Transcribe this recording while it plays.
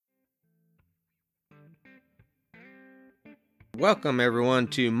Welcome everyone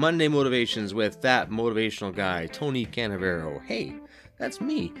to Monday Motivations with that motivational guy, Tony Canavero. Hey, that's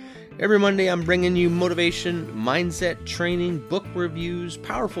me. Every Monday I'm bringing you motivation, mindset training, book reviews,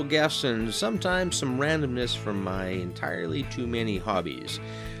 powerful guests, and sometimes some randomness from my entirely too many hobbies.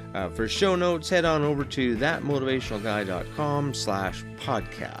 For show notes, head on over to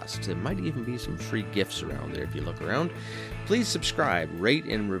thatmotivationalguy.com/podcast. There might even be some free gifts around there if you look around. Please subscribe, rate,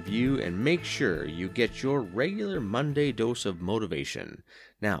 and review, and make sure you get your regular Monday dose of motivation.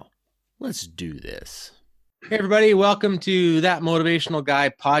 Now, let's do this. Hey, everybody. Welcome to That Motivational Guy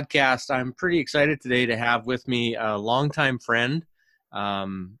podcast. I'm pretty excited today to have with me a longtime friend,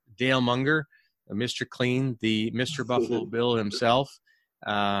 Dale Munger, Mr. Clean, the Mr. Buffalo Bill himself,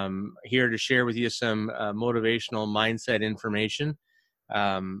 here to share with you some motivational mindset information.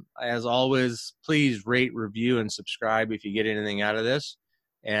 As always, please rate, review, and subscribe if you get anything out of this.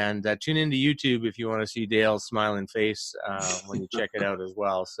 And tune into YouTube if you want to see Dale's smiling face when you check it out as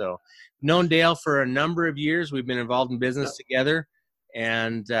well. So, known Dale for a number of years. We've been involved in business together.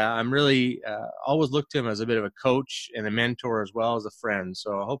 And I'm really always looked to him as a bit of a coach and a mentor as well as a friend.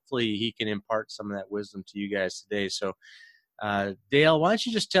 So hopefully he can impart some of that wisdom to you guys today. So Dale, why don't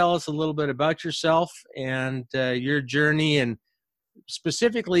you just tell us a little bit about yourself and your journey, and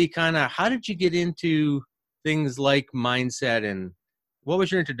specifically kind of how did you get into things like mindset, and what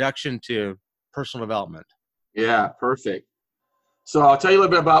was your introduction to personal development? Yeah, perfect. So I'll tell you a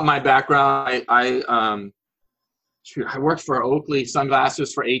little bit about my background. I worked for Oakley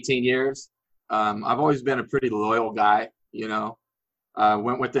Sunglasses for 18 years. I've always been a pretty loyal guy, you know.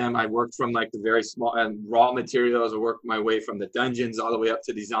 Went with them. I worked from like the very small and raw materials. I worked my way from the dungeons all the way up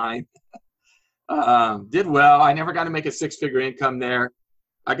to design. Did well. I never got to make a six-figure income there.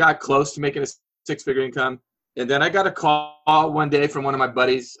 I got close to making a six-figure income. And then I got a call one day from one of my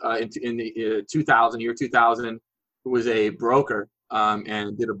buddies in the year 2000, who was a broker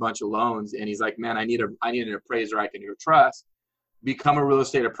and did a bunch of loans. And he's like, man, I need an appraiser I can trust. Become a real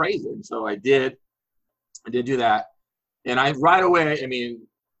estate appraiser. And so I did do that. And right away, I mean,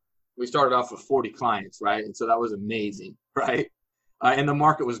 we started off with 40 clients, right? And so that was amazing, right? And the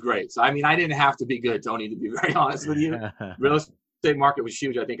market was great. So, I mean, I didn't have to be good, Tony, to be very honest with you. Real estate market was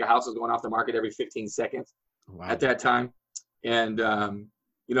huge. I think a house was going off the market every 15 seconds at that time. And,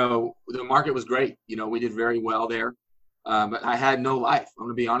 you know, the market was great. You know, we did very well there. But I had no life. I'm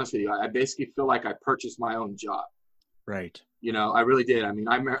going to be honest with you. I basically feel like I purchased my own job. Right. You know, I really did. I mean,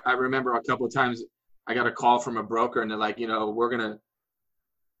 I remember a couple of times I got a call from a broker and they're like, you know, we're going to,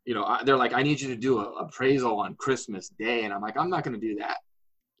 you know, they're like, I need you to do an appraisal on Christmas Day. And I'm like, I'm not going to do that.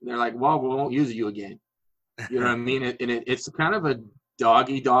 And they're like, well, we won't use you again. You know what I mean? It's kind of a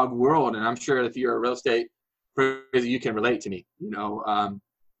dog-eat-dog world. And I'm sure if you're a real estate appraiser, you can relate to me, you know.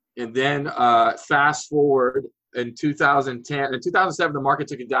 And then fast forward in 2010, in 2007, the market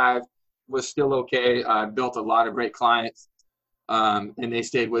took a dive, was still okay. I built a lot of great clients and they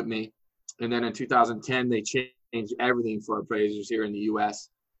stayed with me. And then in 2010, they changed everything for appraisers here in the U.S.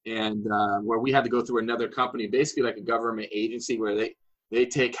 And where we had to go through another company, basically like a government agency, where they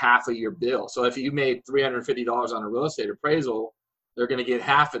take half of your bill. So if you made $350 on a real estate appraisal, they're going to get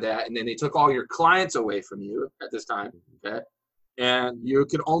half of that. And then they took all your clients away from you at this time. Okay. And you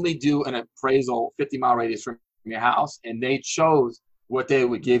could only do an appraisal 50-mile radius from your house. And they chose what they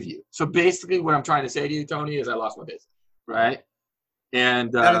would give you. So basically what I'm trying to say to you, Tony, is I lost my business. Right.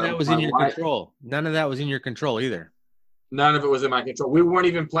 And none of that was in your control. None of that was in your control either. None of it was in my control. We weren't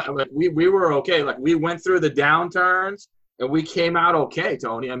even planning. Like, we were okay. Like, we went through the downturns and we came out okay,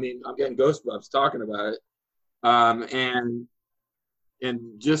 Tony. I mean, I'm getting goosebumps talking about it. And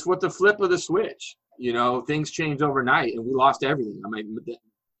just with the flip of the switch, you know, things changed overnight and we lost everything. I mean,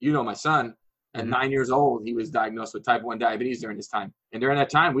 you know, my son at 9 years old, he was diagnosed with type 1 diabetes during this time. And during that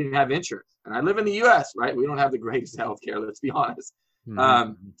time, we didn't have insurance. And I live in the U.S., right? We don't have the greatest healthcare, let's be honest.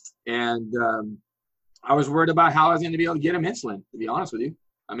 I was worried about how I was going to be able to get him insulin, to be honest with you.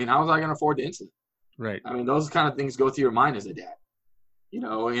 I mean, how was I going to afford the insulin? Right. I mean, those kind of things go through your mind as a dad, you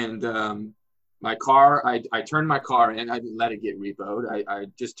know. And my car, I turned my car in. I didn't let it get repoed. I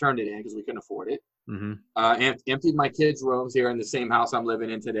just turned it in because we couldn't afford it. And emptied my kids' rooms here in the same house I'm living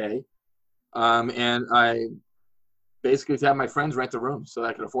in today. And I basically had my friends rent the room so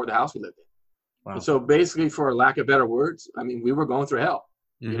I could afford the house we lived in. Wow. And so basically, for lack of better words, I mean, we were going through hell.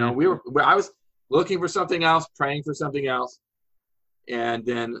 You know, I was looking for something else, praying for something else. And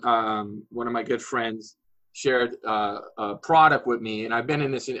then one of my good friends shared a product with me. And I've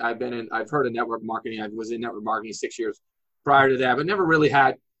heard of network marketing. I was in network marketing 6 years prior to that, but never really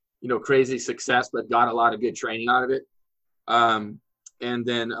had, you know, crazy success, but got a lot of good training out of it. And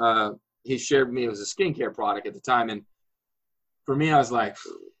then he shared with me, it was a skincare product at the time. And for me, I was like,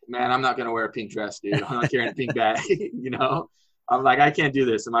 man, I'm not going to wear a pink dress, dude. I'm not carrying a pink bag, you know? I'm like, I can't do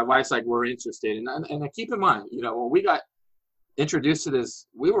this. And my wife's like, we're interested. And I keep in mind, you know, when we got introduced to this,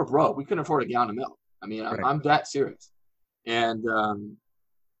 we were broke. We couldn't afford a gallon of milk. I mean, Right. I'm that serious. And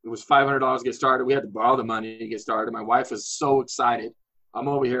it was $500 to get started. We had to borrow the money to get started. My wife was so excited. I'm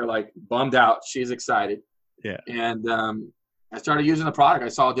over here like bummed out. She's excited. Yeah. And I started using the product. I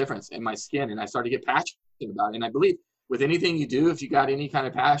saw a difference in my skin, and I started to get passionate about it. And I believe with anything you do, if you got any kind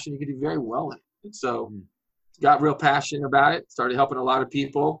of passion, you can do very well in it. And so got real passionate about it, started helping a lot of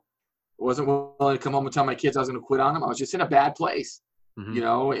people. Wasn't willing to come home and tell my kids I was going to quit on them. I was just in a bad place, you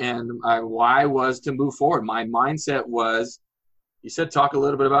know, and my why was to move forward. My mindset was, you said talk a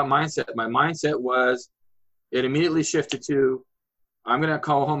little bit about mindset. My mindset was, it immediately shifted to, I'm going to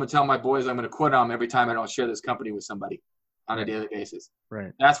call home and tell my boys I'm going to quit on them every time I don't share this company with somebody on a daily basis.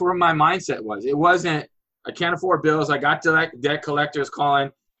 Right. That's where my mindset was. It wasn't, I can't afford bills. I got debt collectors calling.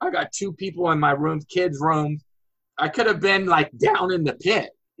 I got 2 people in my room, kids' rooms. I could have been like down in the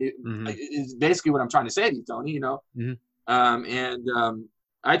pit. Is basically what I'm trying to say to you, Tony, you know?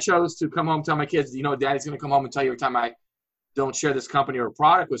 I chose to come home and tell my kids, you know, Daddy's going to come home and tell you every time I don't share this company or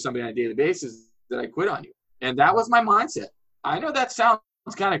product with somebody on a daily basis that I quit on you. And that was my mindset. I know that sounds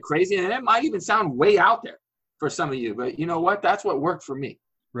kind of crazy, and it might even sound way out there for some of you, but you know what? That's what worked for me.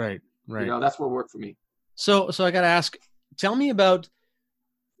 Right. You know, that's what worked for me. So I got to ask, tell me about,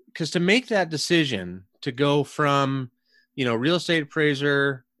 because to make that decision to go from, you know, real estate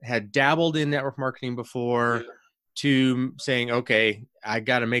appraiser, had dabbled in network marketing before, to saying, okay, I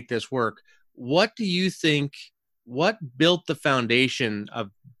got to make this work. What do you think, what built the foundation of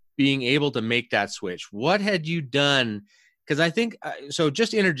being able to make that switch? What had you done? Because I think, so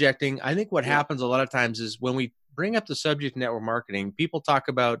just interjecting, I think what happens a lot of times is when we bring up the subject of network marketing, people talk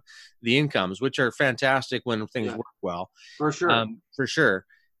about the incomes, which are fantastic when things work well. For sure. For sure.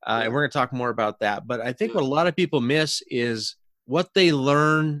 And we're going to talk more about that. But I think what a lot of people miss is what they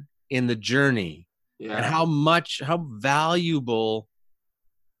learn in the journey and how valuable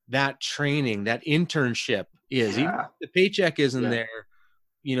that training, that internship is. Even if the paycheck isn't there,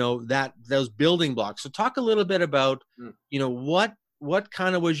 you know, that those building blocks. So talk a little bit about, you know, what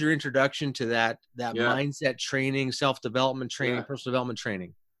kind of was your introduction to that mindset training, self-development training, personal development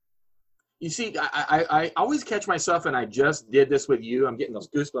training? You see, I always catch myself, and I just did this with you. I'm getting those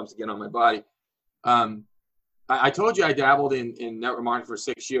goosebumps again on my body. I told you I dabbled in network marketing for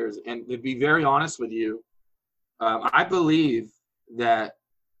 6 years. And to be very honest with you, I believe that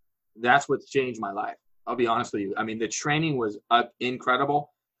that's what's changed my life. I'll be honest with you. I mean, the training was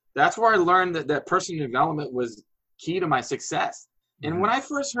incredible. That's where I learned that personal development was key to my success. And when I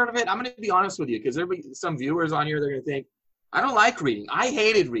first heard of it, I'm going to be honest with you, because there'll be some viewers on here, they're going to think, I don't like reading. I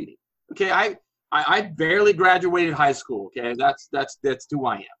hated reading. Okay, I barely graduated high school. Okay, that's who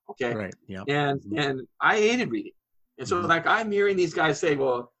I am. Okay, right. Yeah. And I hated reading, and so like I'm hearing these guys say,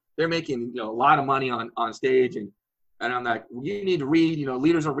 well, they're making, you know, a lot of money on stage, and I'm like, you need to read. You know,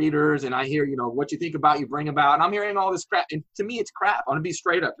 leaders are readers, and I hear, you know, what you think about, you bring about, and I'm hearing all this crap, and to me, it's crap. I want to be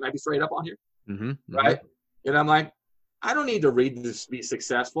straight up. Can I be straight up on here? Right? And I'm like, I don't need to read this to be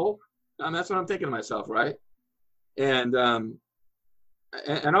successful. That's what I'm thinking to myself, right? And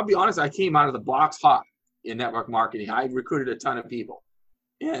I'll be honest, I came out of the box hot in network marketing. I recruited a ton of people,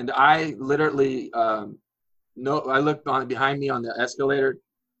 and I literally, I looked behind me on the escalator,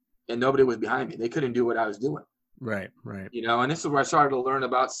 and nobody was behind me. They couldn't do what I was doing. Right. You know, and this is where I started to learn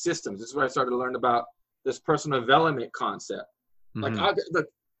about systems. This is where I started to learn about this personal development concept. Like, look,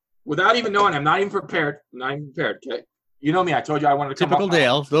 without even knowing, I'm not even prepared. Okay. You know me. I told you I wanted to come Typical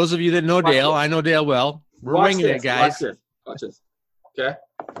Dale. Those of you that know Dale, I know Dale well. We're winging it, guys. Watch this. Okay.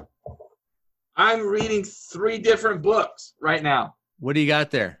 I'm reading 3 different books right now. What do you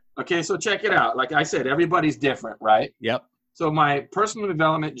got there? Okay, so check it out. Like I said, everybody's different, right? Yep. So my personal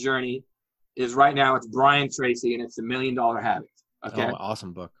development journey is right now, it's Brian Tracy, and it's The $1 Million Habit. Okay. Oh,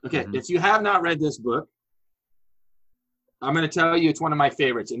 awesome book. Okay. If you have not read this book, I'm going to tell you it's one of my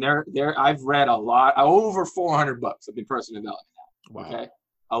favorites. And I've read a lot, over 400 books of personal development now. Wow. Okay.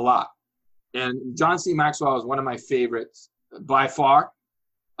 A lot. And John C. Maxwell is one of my favorites by far.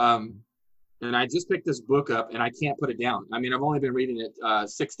 And I just picked this book up, and I can't put it down. I mean, I've only been reading it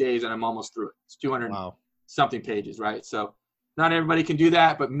 6 days, and I'm almost through it. It's 200 something pages, right? So not everybody can do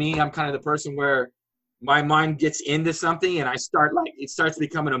that, but me, I'm kind of the person where my mind gets into something, and it starts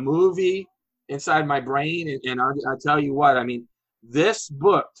becoming a movie inside my brain. And I'll tell you what, I mean, this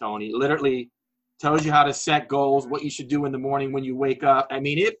book, Tony, literally tells you how to set goals, what you should do in the morning when you wake up. I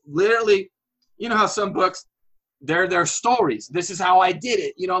mean, it literally, you know how some books, they're stories. This is how I did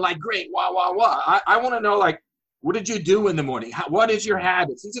it. You know, like, great, wah, wah, wah. I want to know, like, What did you do in the morning? What is your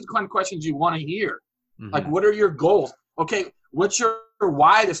habits? These are the kind of questions you want to hear. Mm-hmm. Like, what are your goals? Okay, what's your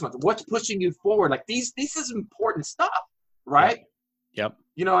why this month? What's pushing you forward? Like this is important stuff, right? Yep.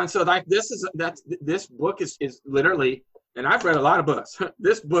 You know, and so like this book is literally, and I've read a lot of books.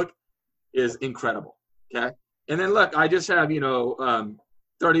 This book is incredible. Okay. And then look, I just have, 31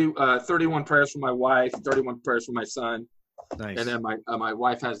 prayers for my wife, 31 prayers for my son. Nice. And then my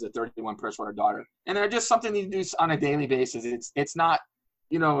wife has the 31 prayers for her daughter. And they're just something you do on a daily basis. It's not,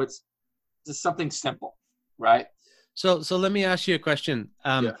 it's just something simple, right? So let me ask you a question.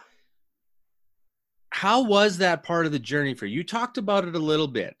 Yeah. How was that part of the journey for you? You talked about it a little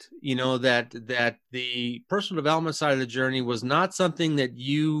bit, that the personal development side of the journey was not something that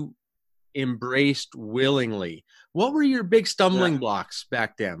you embraced willingly. What were your big stumbling blocks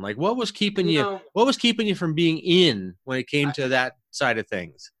back then? Like what was keeping you from being in when it came to that side of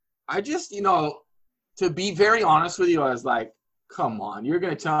things? I just, to be very honest with you, I was like, come on, you're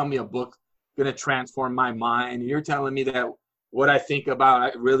going to tell me a book going to transform my mind. You're telling me that what I think about,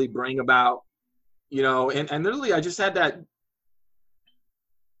 I really bring about, and literally I just had that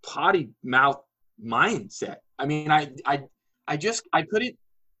potty mouth mindset. I mean, I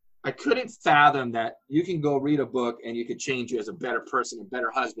couldn't fathom that you can go read a book and you could change you as a better person, a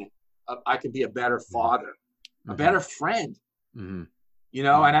better husband. I could be a better father, a better friend, and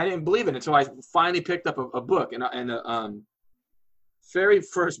I didn't believe it until I finally picked up a book and the very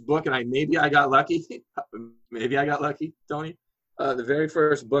first book, and maybe I got lucky, Tony. The very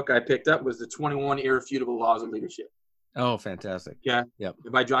first book I picked up was the 21 Irrefutable Laws of Leadership. Oh, fantastic. Yeah. Yep.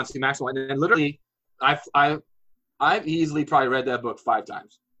 By John C. Maxwell. And literally, I've easily probably read that book 5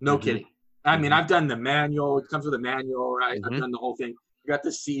 times. No kidding. I mean, I've done the manual. It comes with a manual, right? I've done the whole thing. I got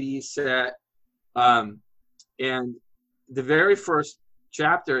the CD set. And the very first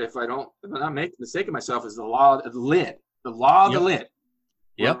chapter, if I'm not making a mistake of myself, is the law of the lid. The law of the lid.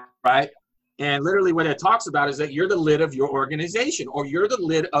 Yep. Right? And literally what it talks about is that you're the lid of your organization, or you're the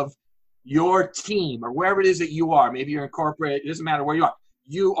lid of your team, or wherever it is that you are. Maybe you're in corporate. It doesn't matter where you are.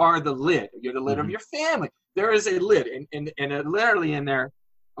 You are the lid. You're the lid of your family. There is a lid. And literally in there,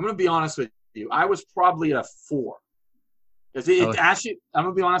 I'm going to be honest with you. I was probably a 4. Actually, I'm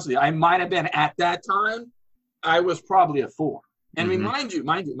going to be honest with you. I might have been at that time. I was probably a 4. And I mean, mind you,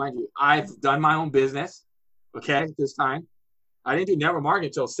 I've done my own business. Okay. At this time, I didn't do network marketing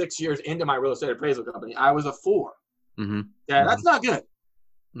until 6 years into my real estate appraisal company. I was a 4. Yeah. That's not good.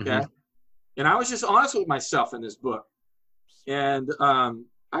 Okay. And I was just honest with myself in this book. And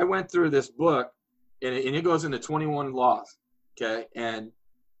I went through this book and it goes into 21 laws. Okay. And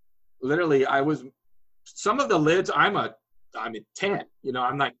literally some of the lids, I'm a 10,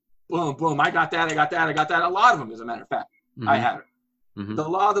 I'm like, boom, boom. I got that. A lot of them, as a matter of fact, I have it. The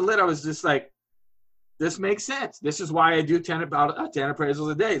law of the lid, I was just like, this makes sense. This is why I do 10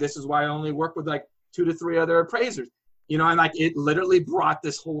 appraisals a day. This is why I only work with like 2 to 3 other appraisers, and like it literally brought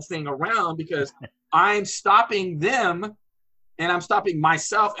this whole thing around because I'm stopping them and I'm stopping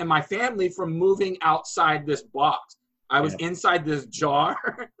myself and my family from moving outside this box. I was inside this jar.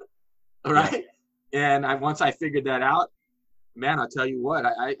 All right. And once I figured that out, man, I'll tell you what,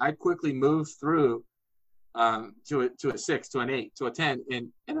 I quickly moved through to a 6, to an 8, to a 10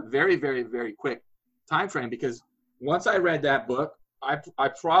 in a very, very, very quick time frame. Because once I read that book, I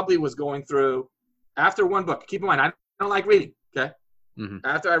probably was going through, after one book, keep in mind, I don't like reading. Okay.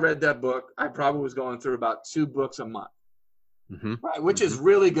 After I read that book, I probably was going through about 2 books a month, right? Which is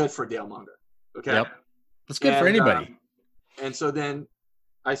really good for Dale Munger. Okay. Yep. That's good for anybody. And so then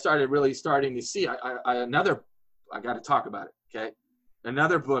I started to see I got to talk about it. Okay.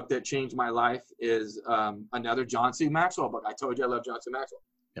 Another book that changed my life is another John C. Maxwell book. I told you I love John C. Maxwell.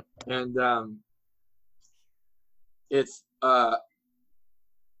 Yep. And it's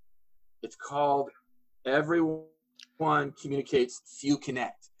called Everyone Communicates, Few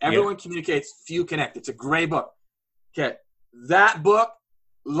Connect. Everyone Communicates, Few Connect. It's a gray book. Okay. That book,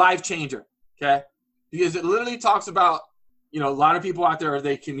 life changer. Okay. Because it literally talks about, a lot of people out there,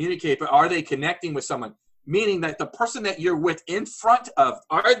 they communicate, but are they connecting with someone? Meaning that the person that you're with in front of,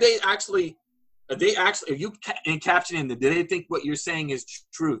 are you encapsulating them? Do they think what you're saying is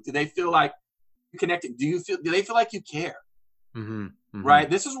truth? Do they feel like you're connected? Do they feel like you care? Right?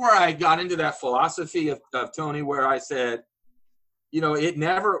 This is where I got into that philosophy of Tony, where I said, it's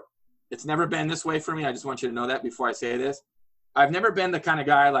never been this way for me. I just want you to know that before I say this. I've never been the kind of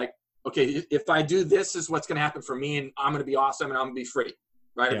guy like, okay, if I do this is what's going to happen for me and I'm going to be awesome and I'm going to be free.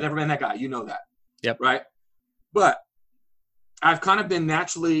 Right? I've never been that guy. You know that. Yep. Right. But I've kind of been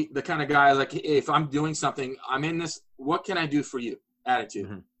naturally the kind of guy like, hey, if I'm doing something, I'm in this, what can I do for you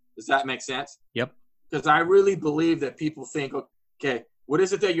attitude? Does that make sense? Yep. because I really believe that people think, okay, what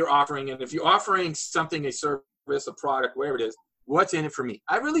is it that you're offering? And if you're offering something, a service, a product, whatever it is, what's in it for me?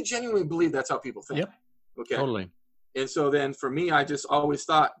 I really genuinely believe that's how people think. Yep. Okay. Totally. And so then for me, I just always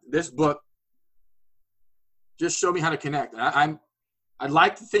thought this book just showed me how to connect. And I'd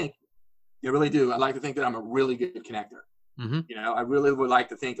like to think, I really do. I'd like to think that I'm a really good connector. Mm-hmm. You know, I really would like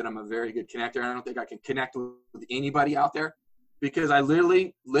to think that I'm a very good connector. I don't think I can connect with anybody out there because I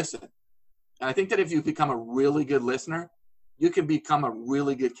literally listen. And I think that if you become a really good listener, you can become a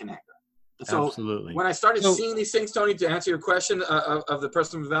really good connector. And so Absolutely. When I started seeing these things, Tony, to answer your question of the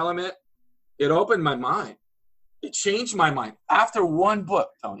personal development, it opened my mind. It changed my mind. After one book,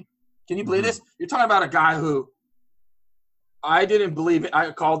 Tony, can you believe this? You're talking about a guy who I didn't believe it.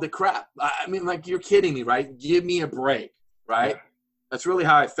 I called it crap. I mean, like, you're kidding me, right? Give me a break, right? Yeah. That's really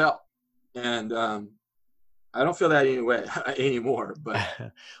how I felt. And I don't feel that anymore. But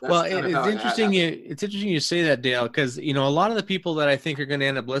well, it's interesting. It's interesting you say that, Dale, because a lot of the people that I think are going to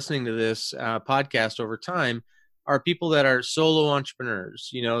end up listening to this podcast over time are people that are solo entrepreneurs.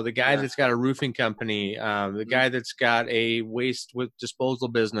 The guy that's got a roofing company, the guy that's got a waste with disposal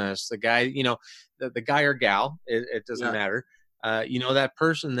business, the guy, the guy or gal, it doesn't matter. That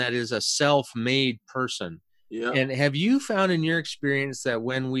person that is a self-made person. Yeah. And have you found in your experience that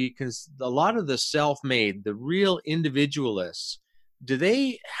when a lot of the self-made, the real individualists, do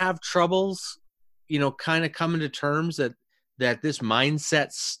they have troubles, kind of coming to terms that this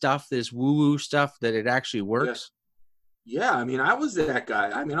mindset stuff, this woo-woo stuff, that it actually works? Yeah. I mean, I was that guy.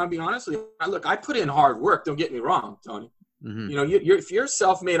 I mean, I'll be honest with you. Look, I put in hard work. Don't get me wrong, Tony. Mm-hmm. If you're a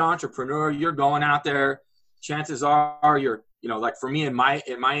self-made entrepreneur, you're going out there, chances are you're, like for me in my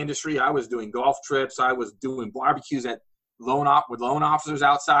industry, I was doing golf trips. I was doing barbecues with loan officers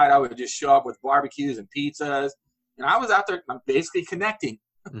outside. I would just show up with barbecues and pizzas. And I was out there basically connecting,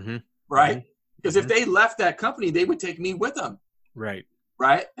 right? Because if they left that company, they would take me with them. Right.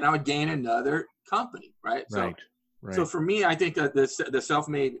 Right. And I would gain another company. Right. Right. So for me, I think that the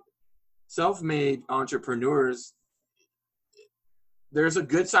self-made entrepreneurs, there's a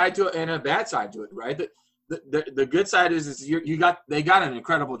good side to it and a bad side to it, right? The good side is they got an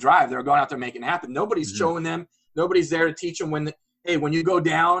incredible drive. They're going out there making it happen. Nobody's showing them. Nobody's there to teach them when you go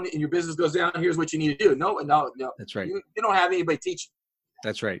down and your business goes down, here's what you need to do. No. That's right. You don't have anybody teaching.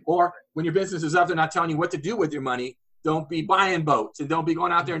 That's right. Or when your business is up, they're not telling you what to do with your money. Don't be buying boats and don't be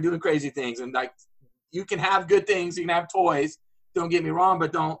going out there and doing crazy things. And like, you can have good things. You can have toys. Don't get me wrong,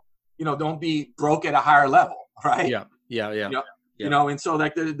 but don't be broke at a higher level. Right. Yeah. And so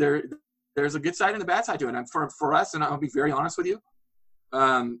like there's a good side and a bad side to it. And for us, and I'll be very honest with you,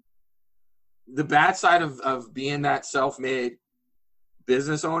 the bad side of being that self-made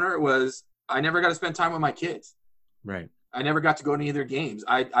business owner was I never got to spend time with my kids. Right. I never got to go to any of their games.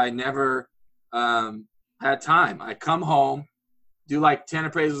 I never had time. I come home, do like 10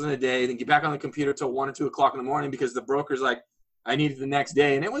 appraisals in a day, then get back on the computer till 1 or 2 o'clock in the morning because the broker's like, I need it the next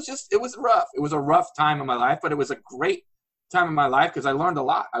day. And it was rough. It was a rough time in my life, but it was a great time in my life because I learned a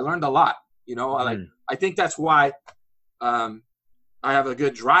lot. I think that's why I have a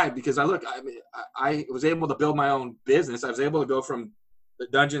good drive because I was able to build my own business. I was able to go from the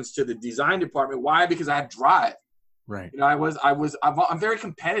dungeons to the design department. Why? Because I had drive. Right. I'm very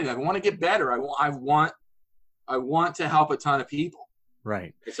competitive. I want to get better. I want to help a ton of people.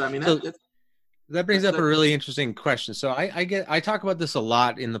 Right. So, I mean, that brings up a really interesting question. So I talk about this a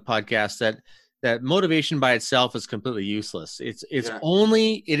lot in the podcast that motivation by itself is completely useless. It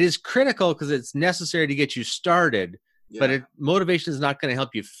is critical because it's necessary to get you started, but motivation is not going to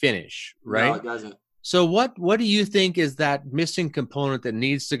help you finish. Right. No, it doesn't. So what do you think is that missing component that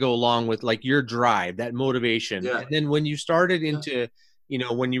needs to go along with like your drive, that motivation? Yeah. And then when you started into,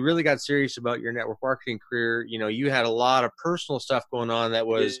 when you really got serious about your network marketing career, you had a lot of personal stuff going on that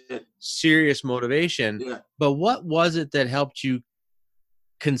was serious motivation. Yeah. But what was it that helped you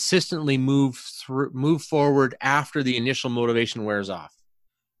consistently move forward after the initial motivation wears off?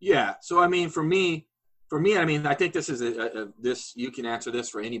 Yeah. So, I mean, for me, I mean, I think this is this, you can answer this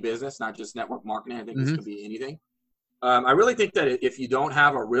for any business, not just network marketing. I think this could be anything. I really think that if you don't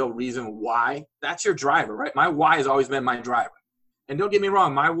have a real reason why, that's your driver, right? My why has always been my driver. And don't get me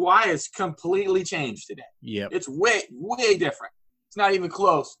wrong, my why has completely changed today. Yeah. It's way, way different. It's not even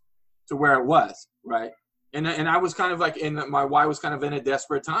close to where it was, right? And I was kind of like, my why was kind of in a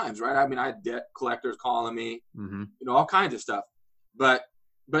desperate times, right? I mean, I had debt collectors calling me, all kinds of stuff. But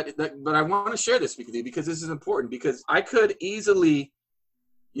I want to share this with you because this is important because I could easily,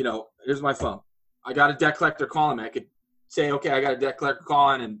 here's my phone. I got a debt collector calling me. I could say, okay, I got a debt collector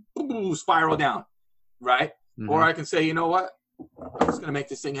calling and boom, spiral down, right? Or I can say, you know what? I'm just going to make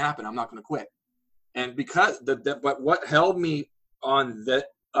this thing happen. I'm not going to quit. And because but what held me on the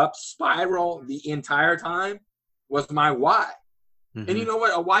up spiral the entire time was my why. And you know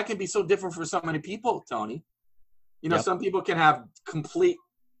what? A why can be so different for so many people, Tony. You know, some people can have complete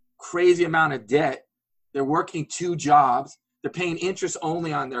crazy amount of debt. They're working 2 jobs. They're paying interest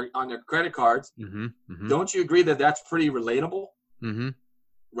only on their credit cards. Don't you agree that that's pretty relatable?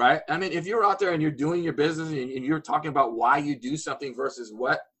 Right? I mean, if you're out there and you're doing your business and you're talking about why you do something versus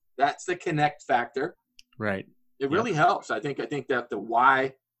what, that's the connect factor. Right. It really helps. I think that the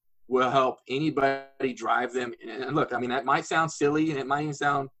why will help anybody drive them. And look, I mean, that might sound silly and it might even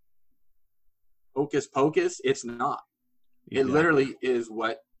sound hocus pocus. It's not. It literally is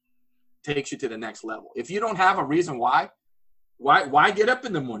what takes you to the next level. If you don't have a reason why get up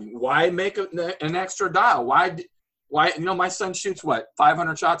in the morning? Why make an extra dial? Why, you know, my son shoots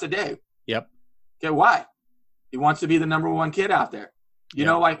 500 shots a day. Yep. Okay. Why? He wants to be the number 1 kid out there. You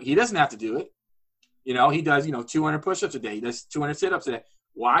know, like he doesn't have to do it. You know, he does, 200 push-ups a day. He does 200 sit-ups a day.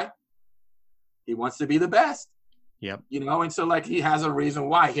 Why? He wants to be the best. Yep. You know, and so like he has a reason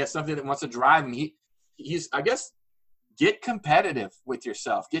why. He has something that wants to drive him. He's, I guess, get competitive with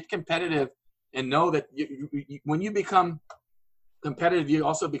yourself. Get competitive and know that when you become competitive, you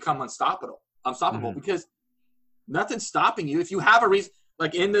also become unstoppable because nothing's stopping you. If you have a reason,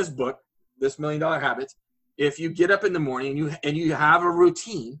 like in this book, this $1 Million Habits, if you get up in the morning and you have a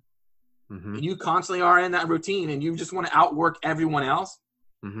routine and you constantly are in that routine and you just want to outwork everyone else,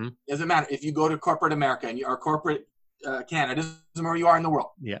 doesn't matter if you go to corporate America and you are corporate Canada, doesn't matter where you are in the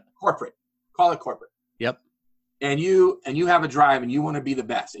world. Yeah. Corporate, call it corporate. Yep. And you have a drive and you want to be the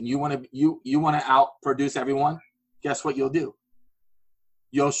best and you want to outproduce everyone. Guess what you'll do?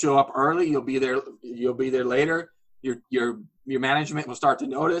 You'll show up early. You'll be there later. Your management will start to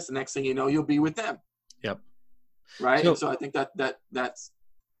notice. The next thing you know, you'll be with them. Yep. Right. So I think that's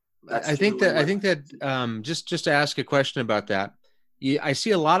I think that just to ask a question about that, I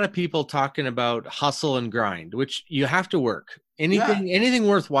see a lot of people talking about hustle and grind, which you have to work. Anything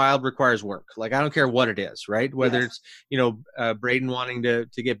worthwhile requires work. Like, I don't care what it is, right? Whether it's, Braden wanting to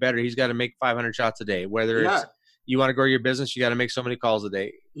get better, he's got to make 500 shots a day. Whether it's you want to grow your business, you got to make so many calls a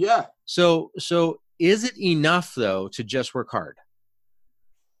day. Yeah. So is it enough though to just work hard?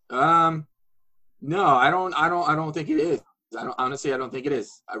 No, I don't think it is. I don't think it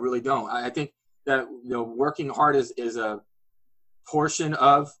is. I really don't. I think that, working hard is a portion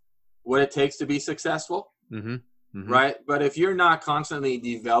of what it takes to be successful. Right. But if you're not constantly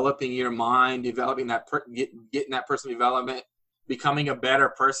developing your mind, developing that, getting that personal development, becoming a better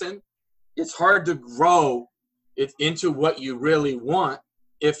person, it's hard to grow it into what you really want.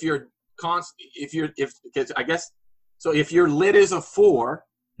 If your lid is a 4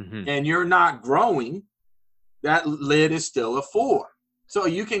 and you're not growing, that lid is still a 4. So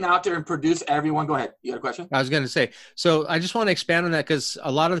you can out there and produce everyone. Go ahead. You got a question? I was going to say, so I just want to expand on that because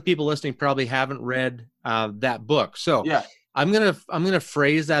a lot of the people listening probably haven't read that book. So I'm going to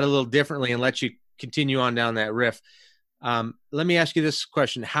phrase that a little differently and let you continue on down that riff. Let me ask you this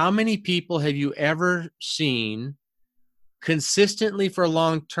question. How many people have you ever seen consistently for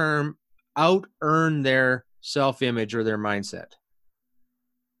long term out earn their self-image or their mindset?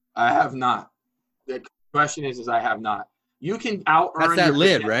 I have not. The question is I have not. You can out earn. That's that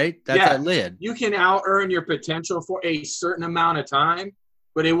lid, right? That's that lid. You can out earn your potential for a certain amount of time,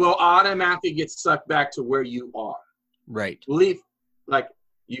 but it will automatically get sucked back to where you are. Right. Believe, like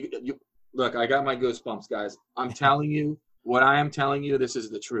you look. I got my goosebumps, guys. I'm telling you what I am telling you. This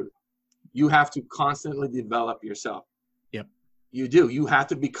is the truth. You have to constantly develop yourself. Yep. You do. You have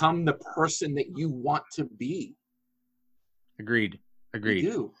to become the person that you want to be. Agreed. You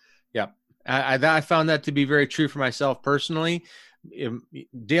do. Yep. I found that to be very true for myself personally.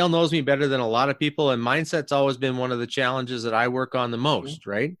 Dale knows me better than a lot of people, and mindset's always been one of the challenges that I work on the most,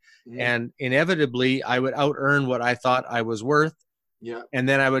 right? And inevitably, I would out earn what I thought I was worth, and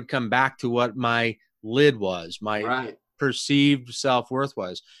then I would come back to what my lid was, my perceived self-worth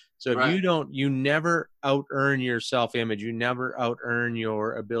was. So if you never out earn your self-image, you never out earn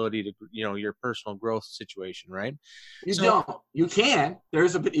your ability to, your personal growth situation, right? You don't. You can.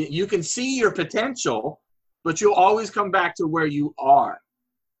 You can see your potential, but you'll always come back to where you are,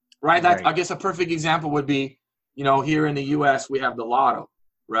 right? I guess a perfect example would be, here in the U.S. we have the lotto,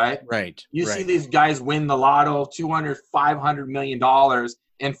 right? Right. You see these guys win the lotto, $200, $500 million,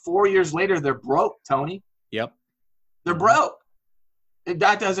 and 4 years later they're broke, Tony. Yep. They're broke.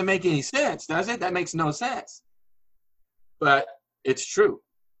 That doesn't make any sense, does it? That makes no sense. But it's true.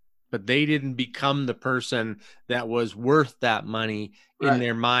 But they didn't become the person that was worth that money in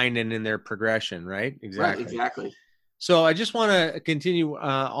their mind and in their progression, right? Exactly. Right, exactly. So I just want to continue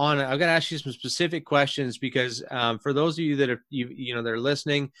on. I've got to ask you some specific questions because for those of you that are that are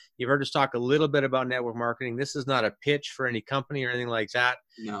listening, you've heard us talk a little bit about network marketing. This is not a pitch for any company or anything like that.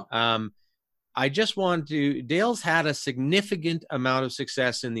 No. I just want to. Dale's had a significant amount of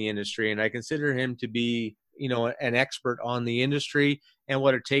success in the industry, and I consider him to be an expert on the industry and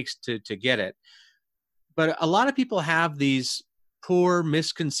what it takes to get it. But a lot of people have these poor,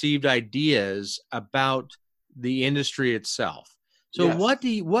 misconceived ideas about the industry itself. So Yes.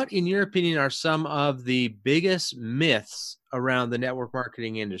 what in your opinion are some of the biggest myths around the network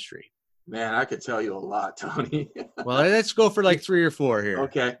marketing industry? Man, I could tell you a lot, Tony. Well, let's go for like 3 or 4 here.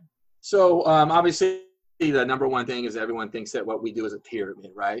 Okay. So obviously the number one thing is everyone thinks that what we do is a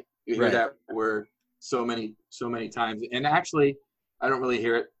pyramid, right? You hear that word so many times. And actually, I don't really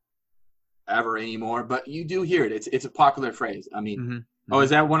hear it ever anymore, but you do hear it. It's a popular phrase. I mean, oh,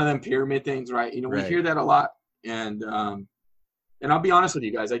 is that one of them pyramid things, right? We hear that a lot. And I'll be honest with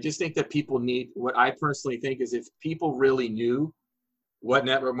you guys. I just think that people need, what I personally think is, if people really knew what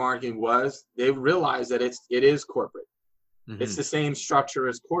network marketing was, they realize that it is corporate. It's the same structure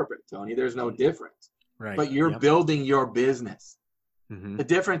as corporate, Tony. There's no difference. Right. But you're building your business. The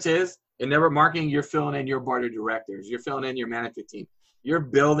difference is, in network marketing, you're filling in your board of directors. You're filling in your management team. You're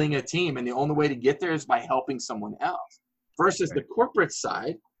building a team, and the only way to get there is by helping someone else. Versus the corporate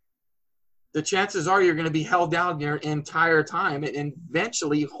side, the chances are you're going to be held down your entire time, and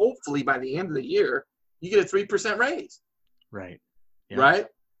eventually, hopefully, by the end of the year, you get a 3% raise. Right. Yeah. Right?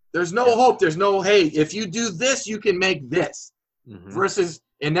 There's no hope. There's no, hey, if you do this, you can make this. Versus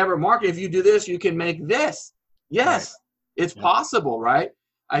in network marketing, if you do this, you can make this. Yes, it's possible, right?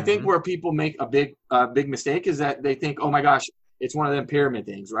 I think where people make a big mistake is that they think, oh my gosh, it's one of them pyramid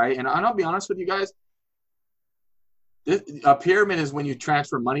things, right? And I'll be honest with you guys. A pyramid is when you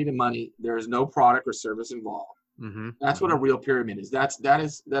transfer money to money. There is no product or service involved. That's what a real pyramid is. That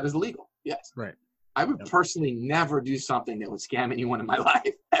is legal. Yes. Right. I would personally never do something that would scam anyone in my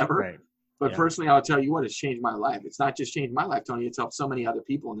life ever. Right. But personally, I'll tell you what, it's changed my life. It's not just changed my life, Tony. It's helped so many other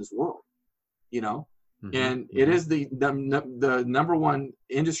people in this world. And it is the number one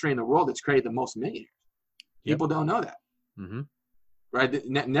industry in the world that's created the most millionaires. People don't know that. Right?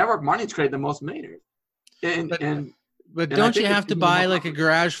 Network marketing's created the most millionaires. But don't you have to buy like a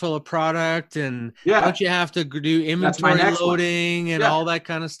garage full of product, and don't you have to do inventory loading and all that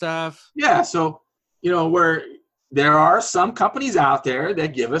kind of stuff? Yeah. So, where there are some companies out there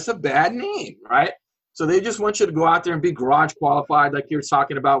that give us a bad name, right? So they just want you to go out there and be garage qualified, like you're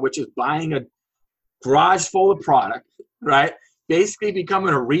talking about, which is buying a garage full of product, right? Basically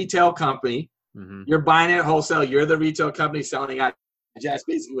becoming a retail company. You're buying it at wholesale. You're the retail company selling it. That's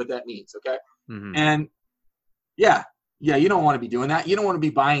basically what that means, okay? And yeah, you don't want to be doing that. You don't want to be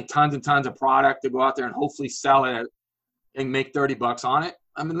buying tons and tons of product to go out there and hopefully sell it and make $30 on it.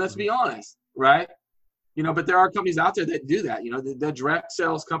 I mean, let's be honest, right? But there are companies out there that do that. The direct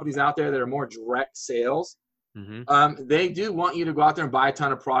sales companies out there that are more direct sales, they do want you to go out there and buy a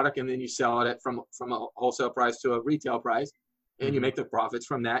ton of product, and then you sell it from a wholesale price to a retail price, and you make the profits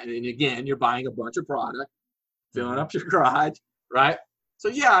from that. And then again, you're buying a bunch of product, filling up your garage, right? So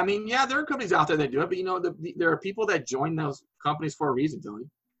yeah, I mean, there are companies out there that do it, but there are people that join those companies for a reason,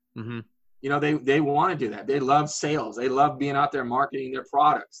 Tony. They want to do that. They love sales. They love being out there marketing their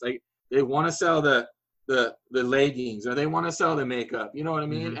products. They want to sell the leggings, or they want to sell the makeup. You know what I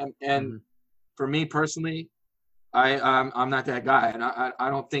mean? And for me personally, I'm not that guy, and I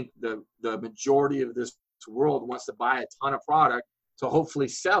don't think the majority of this world wants to buy a ton of product to hopefully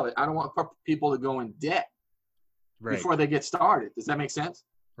sell it. I don't want people to go in debt before they get started. Does that make sense?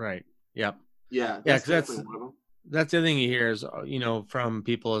 Right. Yep. Yeah. Because that's the other thing you hear is, from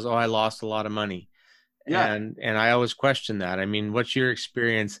people is, oh, I lost a lot of money. Yeah. And I always question that. I mean, what's your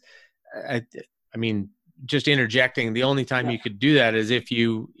experience? I mean, just interjecting, the only time you could do that is if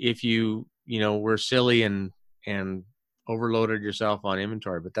you were silly and overloaded yourself on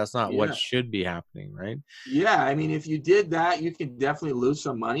inventory, but that's not what should be happening, right? Yeah. I mean, if you did that, you can definitely lose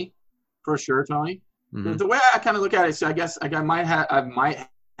some money for sure, Tony. The way I kind of look at it, so I guess I might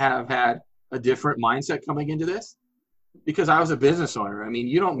have had a different mindset coming into this, because I was a business owner. I mean,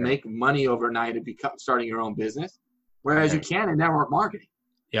 you don't make money overnight to become starting your own business, whereas you can in network marketing.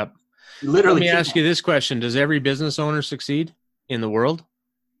 Yep. Literally. Let me ask you this question. Does every business owner succeed in the world?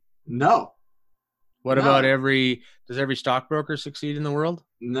 No. What about does every stockbroker succeed in the world?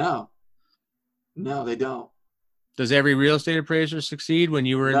 No, they don't. Does every real estate appraiser succeed when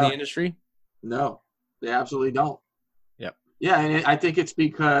you were in the industry? No, they absolutely don't. Yep. Yeah. And I think it's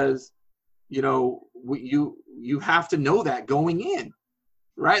because, you have to know that going in,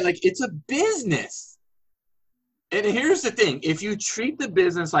 right? Like, it's a business. And here's the thing. If you treat the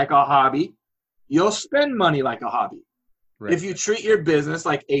business like a hobby, you'll spend money like a hobby. Right. If you treat your business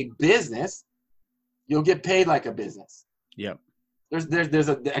like a business, you'll get paid like a business. Yep.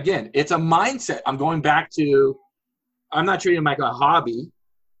 Again, it's a mindset. I'm going back to, I'm not treating it like a hobby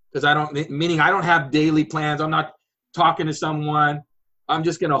because I don't have daily plans. I'm not talking to someone. I'm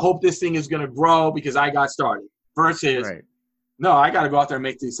just going to hope this thing is going to grow because I got started. Versus, right. No, I got to go out there and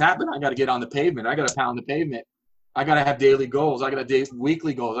make this happen. I got to get on the pavement. I got to pound the pavement. I got to have daily goals. I got to have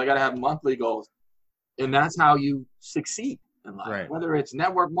weekly goals. I got to have monthly goals. And that's how you succeed in life, right. whether it's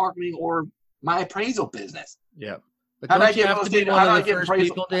network marketing or my appraisal business. Yeah. But Don't you have to be one of the first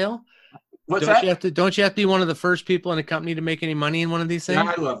people, Dale? What's that? Don't you have to be one of the first people in a company to make any money in one of these things?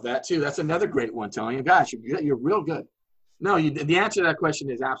 Yeah, I love that too. That's another great one, Tony. Gosh, you're real good. No, the answer to that question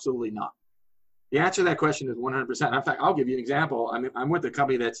is absolutely not. The answer to that question is 100%. In fact, I'll give you an example. I mean, I'm with a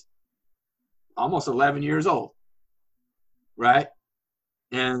company that's almost 11 years old, right?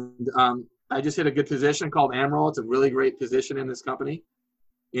 And I just hit a good position called Emerald. It's a really great position in this company,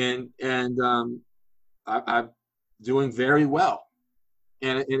 and I'm doing very well.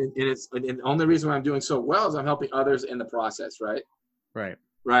 And the only reason why I'm doing so well is I'm helping others in the process, right? Right.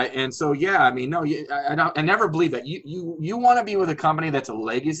 Right. And so, yeah, I mean, no, I never believe that. You want to be with a company that's a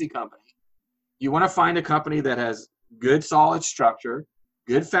legacy company. You want to find a company that has good, solid structure,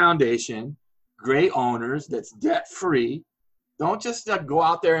 good foundation, great owners, that's debt-free. Don't just go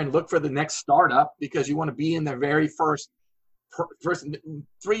out there and look for the next startup because you want to be in the very first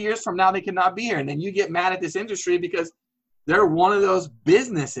 3 years from now, they cannot be here. And then you get mad at this industry because they're one of those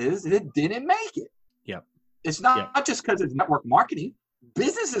businesses that didn't make it. Yep. It's not just because it's network marketing.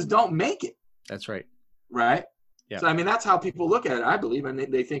 Businesses don't make it. That's right. Right? Yeah. So, I mean, that's how people look at it, I believe. And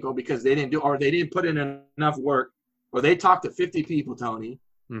they think, oh, because they didn't they didn't put in enough work, or they talked to 50 people, Tony,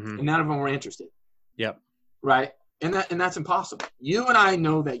 and none of them were interested. Yep. Right? And that's impossible. You and I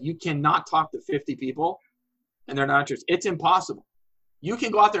know that you cannot talk to 50 people and they're not interested. It's impossible. You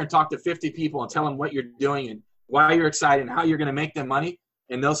can go out there and talk to 50 people and tell them what you're doing and why you're excited and how you're going to make them money,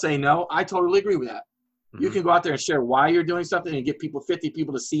 and they'll say no. I totally agree with that. You can go out there and share why you're doing something and get 50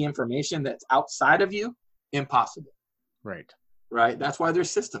 people to see information that's outside of you. Impossible. Right. Right. That's why there's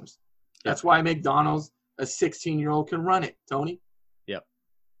systems. That's why McDonald's, a 16-year-old can run it, Tony. Yep.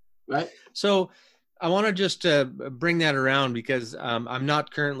 Right. So I want to just bring that around because I'm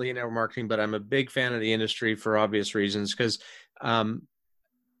not currently in network marketing, but I'm a big fan of the industry for obvious reasons. Because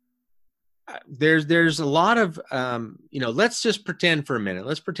there's a lot of let's just pretend for a minute.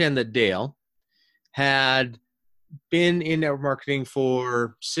 Let's pretend that Dale had been in network marketing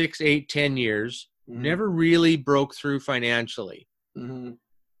for 6, 8, 10 years, never really broke through financially.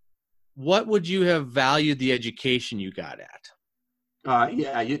 What would you have valued the education you got at?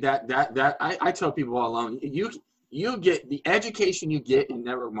 I tell people all along, you get the education you get in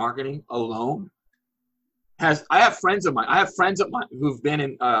network marketing alone. I have friends of mine who've been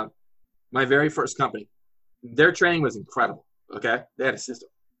in my very first company. Their training was incredible. Okay, they had a system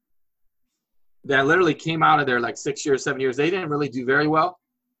that literally came out of there like 6 years, 7 years. They didn't really do very well.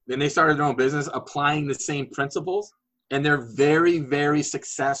 Then they started their own business applying the same principles, and they're very, very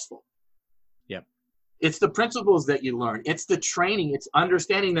successful. Yep. It's the principles that you learn. It's the training. It's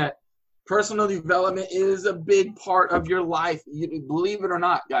understanding that personal development is a big part of your life. You believe it or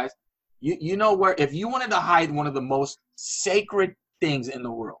not, guys. You know where, if you wanted to hide one of the most sacred things in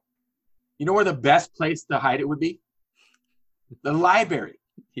the world, you know where the best place to hide it would be? The library.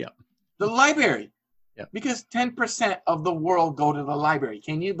 Yeah. The library. Yep. Because 10% of the world go to the library.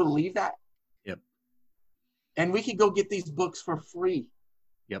 Can you believe that? Yep. And we can go get these books for free.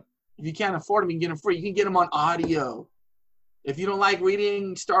 Yep. If you can't afford them, you can get them free. You can get them on audio. If you don't like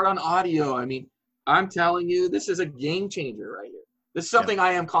reading, start on audio. I mean, I'm telling you, this is a game changer right here. This is something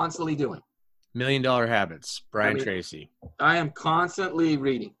I am constantly doing. $1 Million Habits, Brian Tracy. I am constantly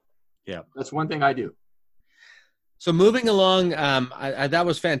reading. Yeah. That's one thing I do. So moving along, that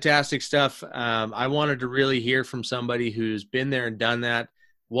was fantastic stuff. I wanted to really hear from somebody who's been there and done that.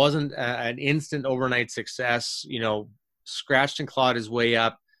 Wasn't an instant overnight success, scratched and clawed his way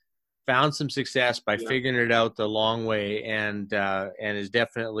up, found some success by figuring it out the long way, and has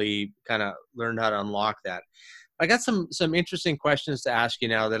definitely kind of learned how to unlock that. I got some interesting questions to ask you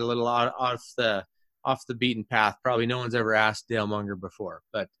now that are a little off the beaten path. Probably no one's ever asked Dale Munger before,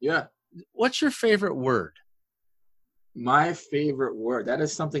 but what's your favorite word? My favorite word. That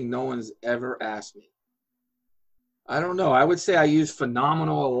is something no one's ever asked me. I don't know. I would say I use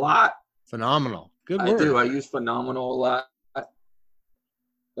phenomenal a lot. Phenomenal. Good word. I do. I use phenomenal a lot.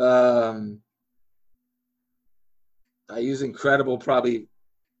 I use incredible probably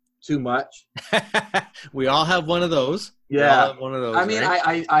too much. We all have one of those. We all Yeah. have one of those. I mean,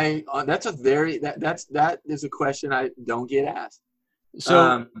 right? that's a very, that is a question I don't get asked.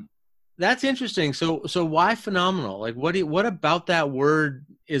 So that's interesting. So why phenomenal? Like, what about that word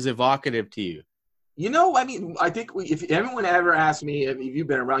is evocative to you? You know, I mean, I think if everyone ever asked me, if you've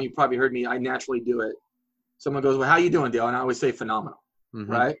been around, you probably heard me, I naturally do it. Someone goes, well, how you doing, Dale? And I always say phenomenal,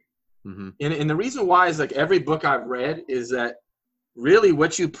 right? Mm-hmm. And the reason why is like every book I've read is that really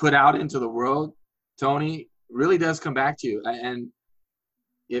what you put out into the world, Tony, really does come back to you. And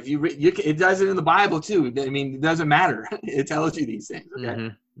if it does it in the Bible too. I mean, it doesn't matter. It tells you these things, okay?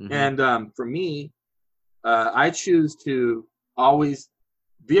 Mm-hmm. Mm-hmm. And for me, I choose to always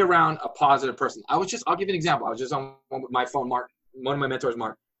be around a positive person. I'll give you an example. I was just on my phone, Mark, one of my mentors,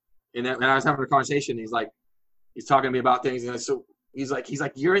 Mark, and I was having a conversation. He's talking to me about things, and so he's like,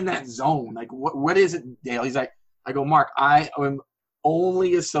 you're in that zone. Like, what is it, Dale? He's like, I go, Mark, I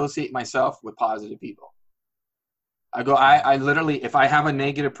only associate myself with positive people. I go, I literally, if I have a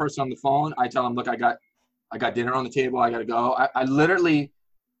negative person on the phone, I tell them, look, I got dinner on the table. I got to go. I literally,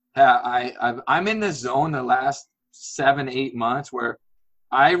 I'm in this zone the last 7-8 months where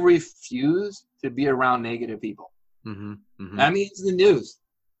I refuse to be around negative people. Mm-hmm. Mm-hmm. That means the news.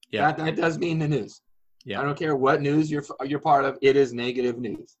 Yeah. That does mean the news. Yeah. I don't care what news you're part of. It is negative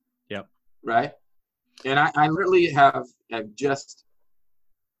news. Yep. Right. And I literally have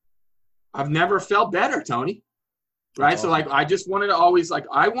I've never felt better, Tony. Right. That's So awesome. like, I just wanted to always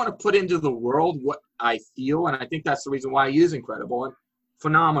I want to put into the world what I feel. And I think that's the reason why I use incredible and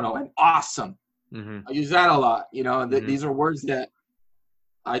phenomenal and awesome. Mm-hmm. I use that a lot. Mm-hmm. These are words that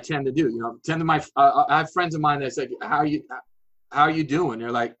I tend to do. I have friends of mine that say, how are you doing?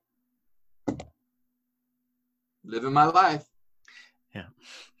 They're like, living my life. Yeah.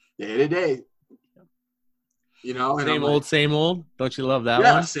 Day to day. And same old, same old. Don't you love that one?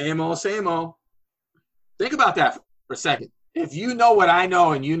 Yeah, same old, same old. Think about that for a second. If you know what I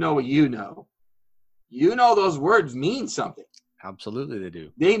know and you know what you know those words mean something. Absolutely, they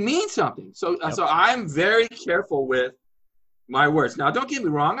do. They mean something. So I'm very careful with my words. Now, don't get me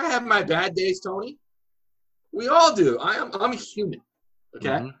wrong. I have my bad days, Tony. We all do. I'm a human. Okay.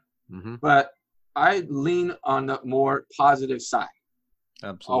 Mm-hmm. Mm-hmm. But I lean on the more positive side.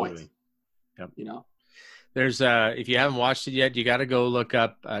 Absolutely. Always. Yep. There's if you haven't watched it yet, you got to go look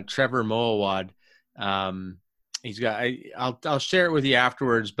up Trevor Moawad. He's got I'll share it with you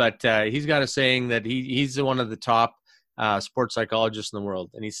afterwards, but he's got a saying that he's one of the top sports psychologists in the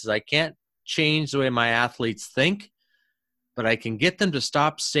world, and he says, I can't change the way my athletes think, but I can get them to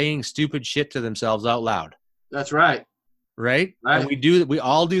stop saying stupid shit to themselves out loud. That's right. Right. And we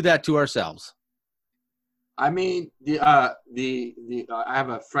all do that to ourselves. I mean, I have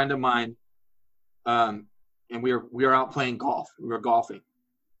a friend of mine, and we were out playing golf. We were golfing,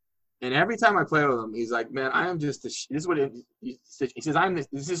 and every time I play with him, he's like, "Man, I am just this is what he says.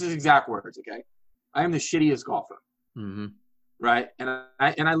 This is his exact words. Okay, I am the shittiest golfer." Mm-hmm. Right, and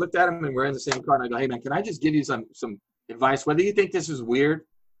I looked at him, and we're in the same car, and I go, "Hey, man, can I just give you some advice? Whether you think this is weird,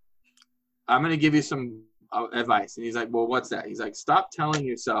 I'm going to give you some advice." And he's like, "Well, what's that?" He's like, "Stop telling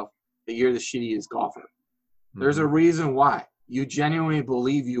yourself that you're the shittiest golfer. Mm-hmm. There's a reason why. You genuinely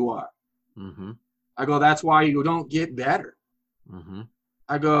believe you are." Mm-hmm. I go, "That's why you don't get better." Mm-hmm.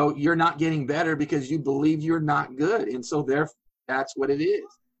 I go, "You're not getting better because you believe you're not good. And so therefore, that's what it is."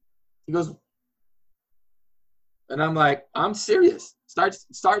 He goes, and I'm like, "I'm serious.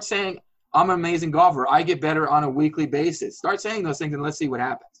 Start saying, I'm an amazing golfer. I get better on a weekly basis." Start saying those things and let's see what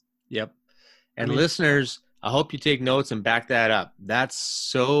happens. Yep. And listeners, I hope you take notes and back that up. That's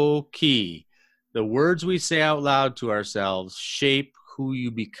so key. The words we say out loud to ourselves shape who you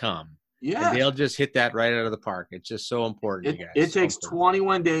become. Yeah. And they'll just hit that right out of the park. It's just so important, you guys. It takes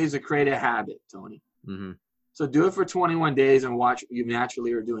 21 days to create a habit, Tony. Mm-hmm. So do it for 21 days and watch what you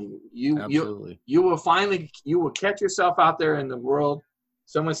naturally are doing. Absolutely. You will catch yourself out there in the world.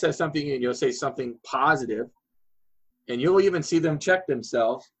 Someone says something and you'll say something positive, and you'll even see them check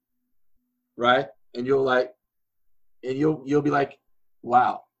themselves, right? And you'll be like,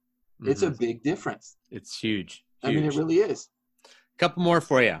 wow, it's a big difference. It's huge. I mean, it really is. A couple more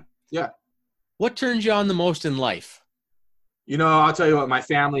for you. Yeah. What turns you on the most in life? I'll tell you what, my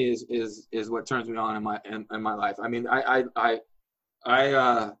family is what turns me on in my life. I mean, I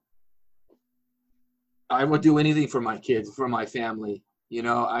would do anything for my kids, for my family.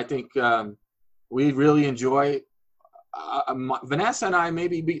 I think we really enjoy Vanessa and I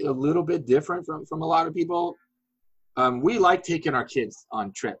maybe be a little bit different from a lot of people. We like taking our kids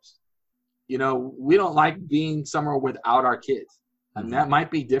on trips. We don't like being somewhere without our kids. And that might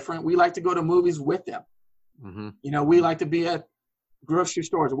be different. We like to go to movies with them. Mm-hmm. We like to be at grocery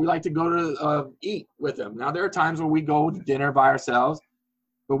stores. We like to go to eat with them. Now, there are times where we go to dinner by ourselves,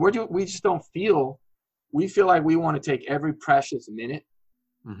 but we just don't feel, we feel like we want to take every precious minute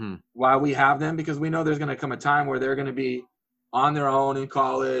while we have them, because we know there's going to come a time where they're going to be on their own in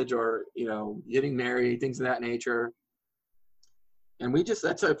college or, getting married, things of that nature. And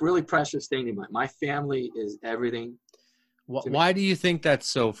that's a really precious thing to me. My family is everything. Why do you think that's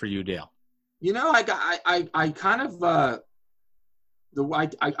so for you, Dale? I kind of,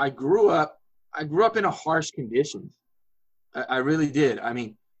 I grew up in a harsh conditions. I really did. I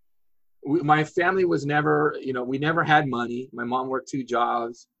mean, my family was never, we never had money. My mom worked 2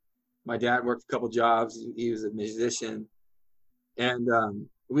 jobs. My dad worked a couple jobs. He was a musician. And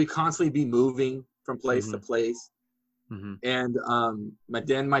we constantly be moving from place to place. And my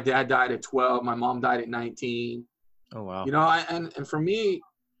dad died at 12. My mom died at 19. Oh, wow. And for me,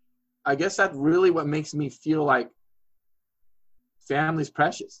 I guess that's really what makes me feel like family's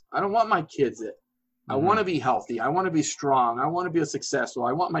precious. I don't want my kids I want to be healthy. I want to be strong. I want to be successful.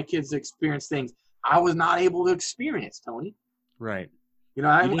 I want my kids to experience things I was not able to experience, Tony. Right. You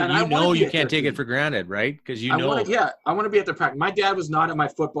can't take it for granted, right? Because I want to be at their practice. My dad was not at my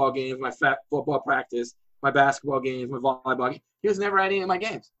football games, my football practice, my basketball games, my volleyball games. He was never at any of my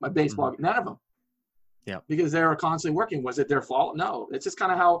games, my baseball, none of them. Yeah. Because they were constantly working. Was it their fault? No. It's just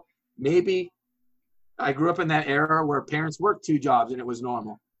kind of how maybe I grew up in that era where parents worked 2 jobs and it was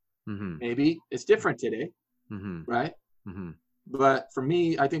normal. Maybe it's different today, right? But for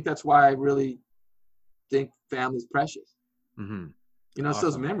me, I think that's why I really think family's precious. It's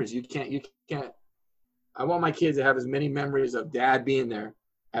those memories. You can't. I want my kids to have as many memories of dad being there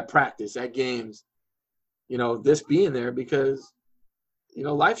at practice, at games, this being there, because,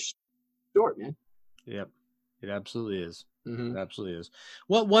 life's short, man. Yep. It absolutely is. It absolutely is.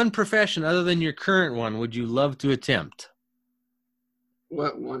 What one profession other than your current one would you love to attempt?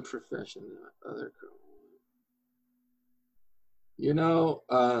 What one profession other?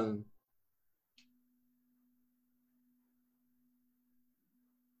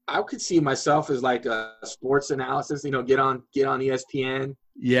 I could see myself as like a sports analysis, get on ESPN.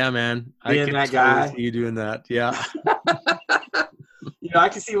 Yeah, man. Being that guy. See you doing that. Yeah. I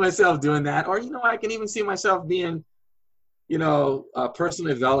can see myself doing that. Or, I can even see myself being, a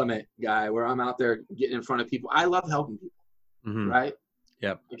personal development guy where I'm out there getting in front of people. I love helping people, right?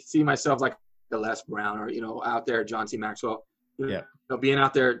 Yep. I can see myself like a Les Brown or, out there, John C. Maxwell, being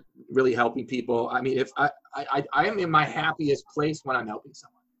out there really helping people. I mean, if I am in my happiest place when I'm helping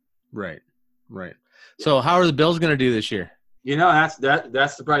someone. Right. Right. So how are the Bills going to do this year? That's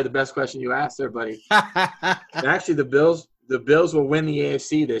probably the best question you asked there, buddy. Actually, the Bills will win the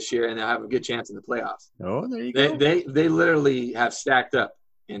AFC this year, and they'll have a good chance in the playoffs. Oh, there you go. They literally have stacked up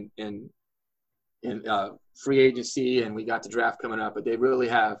in free agency, and we got the draft coming up, but they really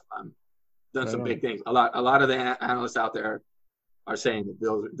have done some big things. A lot of the analysts out there are saying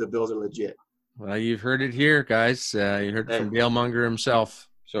the Bills are legit. Well, you've heard it here, guys. You heard it from Dale Munger himself.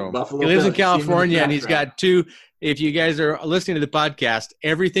 So Buffalo he lives in Bills, California, and he's got 2. If you guys are listening to the podcast,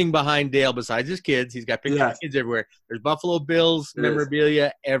 everything behind Dale besides his kids, he's got pictures of kids everywhere. There's Buffalo Bills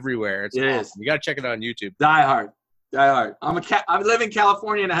memorabilia everywhere. It's awesome. You got to check it out on YouTube. Die hard. I live in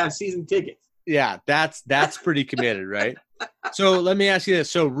California and I have season tickets. Yeah, that's pretty committed, right? So let me ask you this: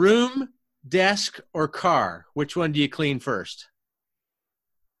 so room, desk, or car? Which one do you clean first?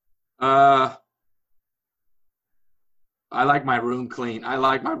 I like my room clean. I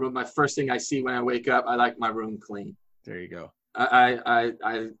like my room. My first thing I see when I wake up, I like my room clean. There you go. I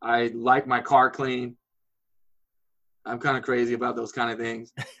like my car clean. I'm kind of crazy about those kind of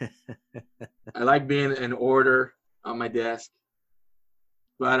things. I like being in order on my desk.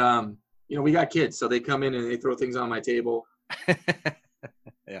 But we got kids, so they come in and they throw things on my table.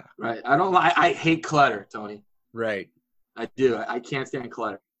 Yeah. Right. I hate clutter, Tony. Right. I do. I can't stand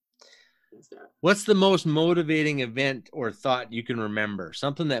clutter. What's the most motivating event or thought you can remember?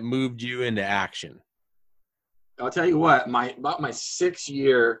 Something that moved you into action? I'll tell you what. About my 6th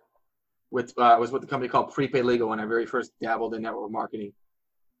year was with the company called Prepaid Legal when I very first dabbled in network marketing.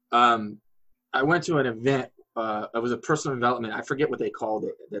 I went to an event. It was a personal development. I forget what they called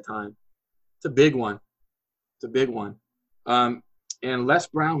it at the time. It's a big one. And Les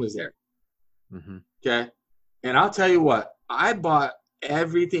Brown was there. Okay. And I'll tell you what. I bought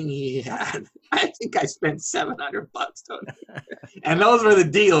everything he had. I think I spent $700 on it. And those were the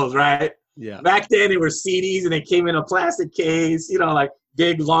deals, right? Yeah. Back then they were CDs and they came in a plastic case, like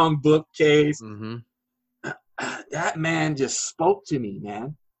big long bookcase. That man just spoke to me,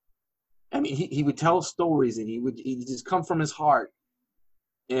 man. I mean, he would tell stories and he just come from his heart.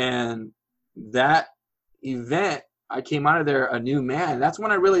 And that event, I came out of there a new man. That's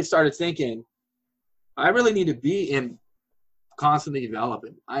when I really started thinking, I really need to be in constantly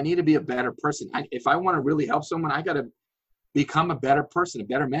developing. I need to be a better person. If I want to really help someone, I got to become a better person, a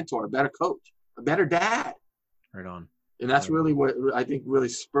better mentor, a better coach, a better dad. Right on. And that's really what I think really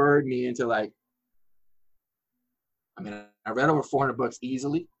spurred me into like, I mean, I read over 400 books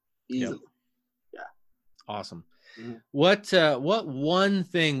easily. Yep. Yeah. Awesome. Mm-hmm. What one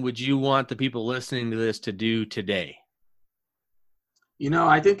thing would you want the people listening to this to do today? You know,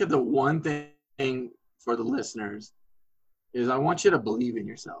 I think that the one thing for the listeners is I want you to believe in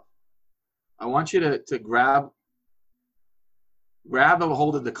yourself. I want you to grab a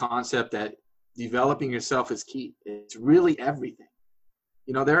hold of the concept that developing yourself is key. It's really everything.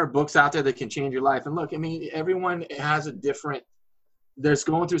 You know, there are books out there that can change your life. And look, I mean, everyone has there's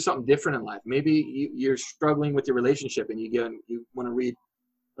going through something different in life. Maybe you're struggling with your relationship and you want to read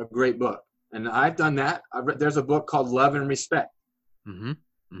a great book. And I've done that. There's a book called Love and Respect. Mm-hmm.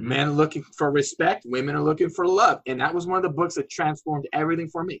 Mm-hmm. Men are looking for respect. Women are looking for love. And that was one of the books that transformed everything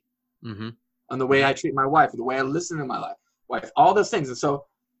for me. Mm-hmm. On the way I treat my wife, the way I listen to my wife, all those things. And so,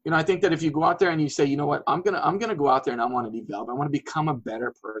 you know, I think that if you go out there and you say, you know what, I'm gonna go out there and I want to develop. I want to become a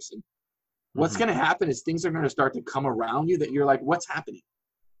better person. Mm-hmm. What's going to happen is things are going to start to come around you that you're like, what's happening?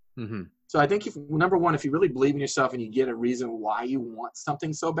 Mm-hmm. So I think number one, if you really believe in yourself and you get a reason why you want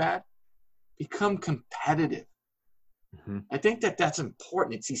something so bad, become competitive. Mm-hmm. I think that's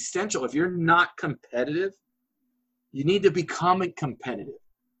important. It's essential. If you're not competitive, you need to become competitive.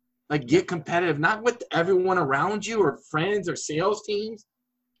 Like get competitive, not with everyone around you or friends or sales teams,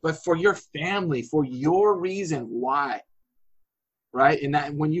 but for your family, for your reason why. Right? And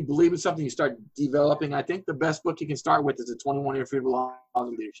that when you believe in something, you start developing. I think the best book you can start with is the 21-Year Freedom Laws of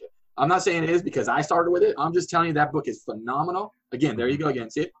Leadership. I'm not saying it is because I started with it. I'm just telling you that book is phenomenal. Again, there you go again.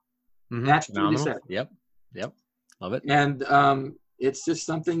 See it? Mm-hmm. That's phenomenal. what you said. Yep. Love it. And it's just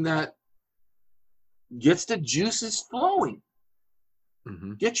something that gets the juices flowing.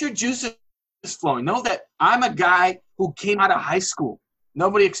 Mm-hmm. Get your juices flowing. Know that I'm a guy who came out of high school.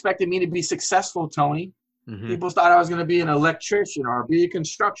 Nobody expected me to be successful, Tony. Mm-hmm. People thought I was going to be an electrician or be a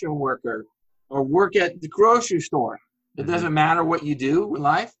construction worker or work at the grocery store. It mm-hmm. doesn't matter what you do in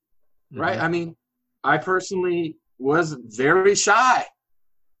life, right? Mm-hmm. I mean, I personally was very shy,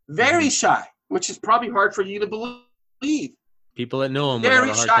 which is probably hard for you to believe. People that know him,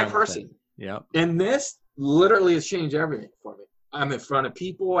 very shy person. Yeah. And this literally has changed everything for me. I'm in front of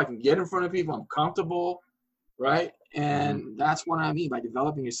people. I can get in front of people. I'm comfortable, right? And mm-hmm. that's what I mean by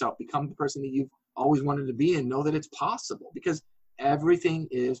developing yourself. Become the person that you've always wanted to be and know that it's possible because everything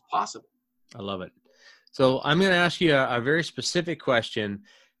is possible. I love it. So I'm going to ask you a very specific question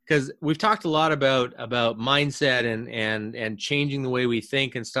because we've talked a lot about mindset and changing the way we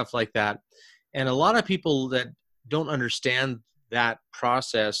think and stuff like that. And a lot of people that don't understand that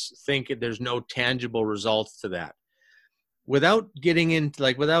process think there's no tangible results to that. Without getting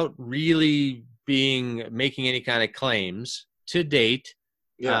into without really making any kind of claims to date,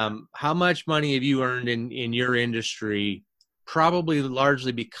 how much money have you earned in your industry? Probably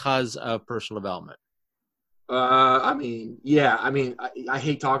largely because of personal development. I mean, I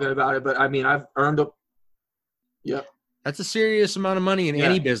hate talking about it, but I mean, I've earned That's a serious amount of money in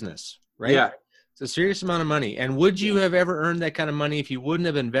any business, right? Yeah. It's a serious amount of money. And would you have ever earned that kind of money if you wouldn't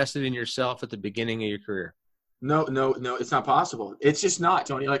have invested in yourself at the beginning of your career? No, it's not possible. It's just not,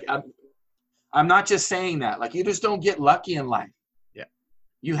 Tony. Like, I'm not just saying that. Like, you just don't get lucky in life. Yeah.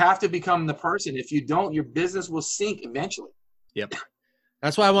 You have to become the person. If you don't, your business will sink eventually. Yep.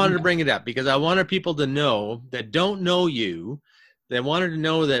 That's why I wanted to bring it up, because I wanted people to know that don't know you. They wanted to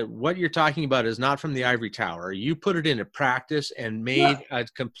know that what you're talking about is not from the ivory tower. You put it into practice and made a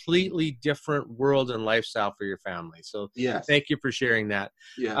completely different world and lifestyle for your family. So thank you for sharing that.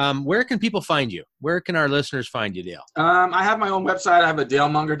 Yeah. Where can people find you? Where can our listeners find you, Dale? I have my own website. I have a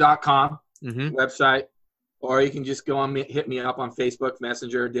DaleMunger.com website, or you can just go on hit me up on Facebook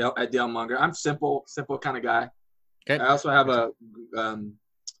Messenger at Dale Munger. I'm simple kind of guy. Okay. I also have a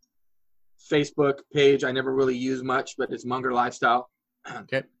Facebook page I never really use much, but it's Munger Lifestyle.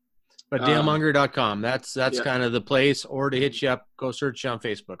 Okay. But DaleMunger.com, that's kind of the place, or to hit you up, go search you on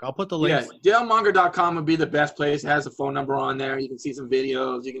Facebook. I'll put the link. Yeah, DaleMunger.com would be the best place. It has a phone number on there. You can see some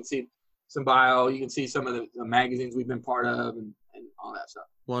videos. You can see some bio. You can see some of the magazines we've been part of and all that stuff.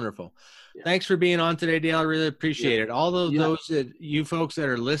 Wonderful. Yeah. Thanks for being on today, Dale. I really appreciate it. All those that you folks that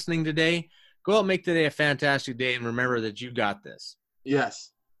are listening today, go out and make today a fantastic day, and remember that you got this. Yes.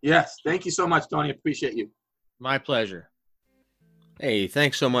 Thank you so much, Tony. Appreciate you. My pleasure. Hey,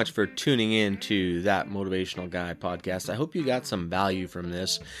 thanks so much for tuning in to That Motivational Guy podcast. I hope you got some value from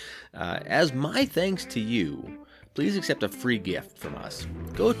this. As my thanks to you, please accept a free gift from us.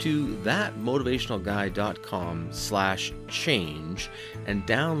 Go to thatmotivationalguy.com/change and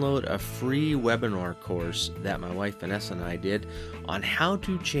download a free webinar course that my wife Vanessa and I did on how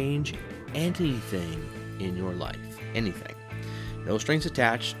to change anything in your life. Anything. No strings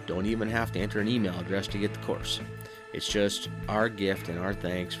attached. Don't even have to enter an email address to get the course. It's just our gift and our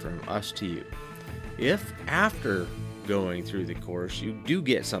thanks from us to you. If after going through the course you do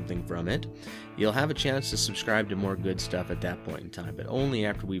get something from it, you'll have a chance to subscribe to more good stuff at that point in time, but only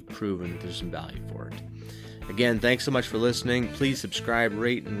after we've proven that there's some value for it. Again, thanks so much for listening. Please subscribe,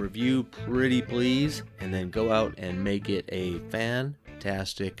 rate, and review, pretty please, and then go out and make it a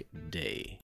fantastic day.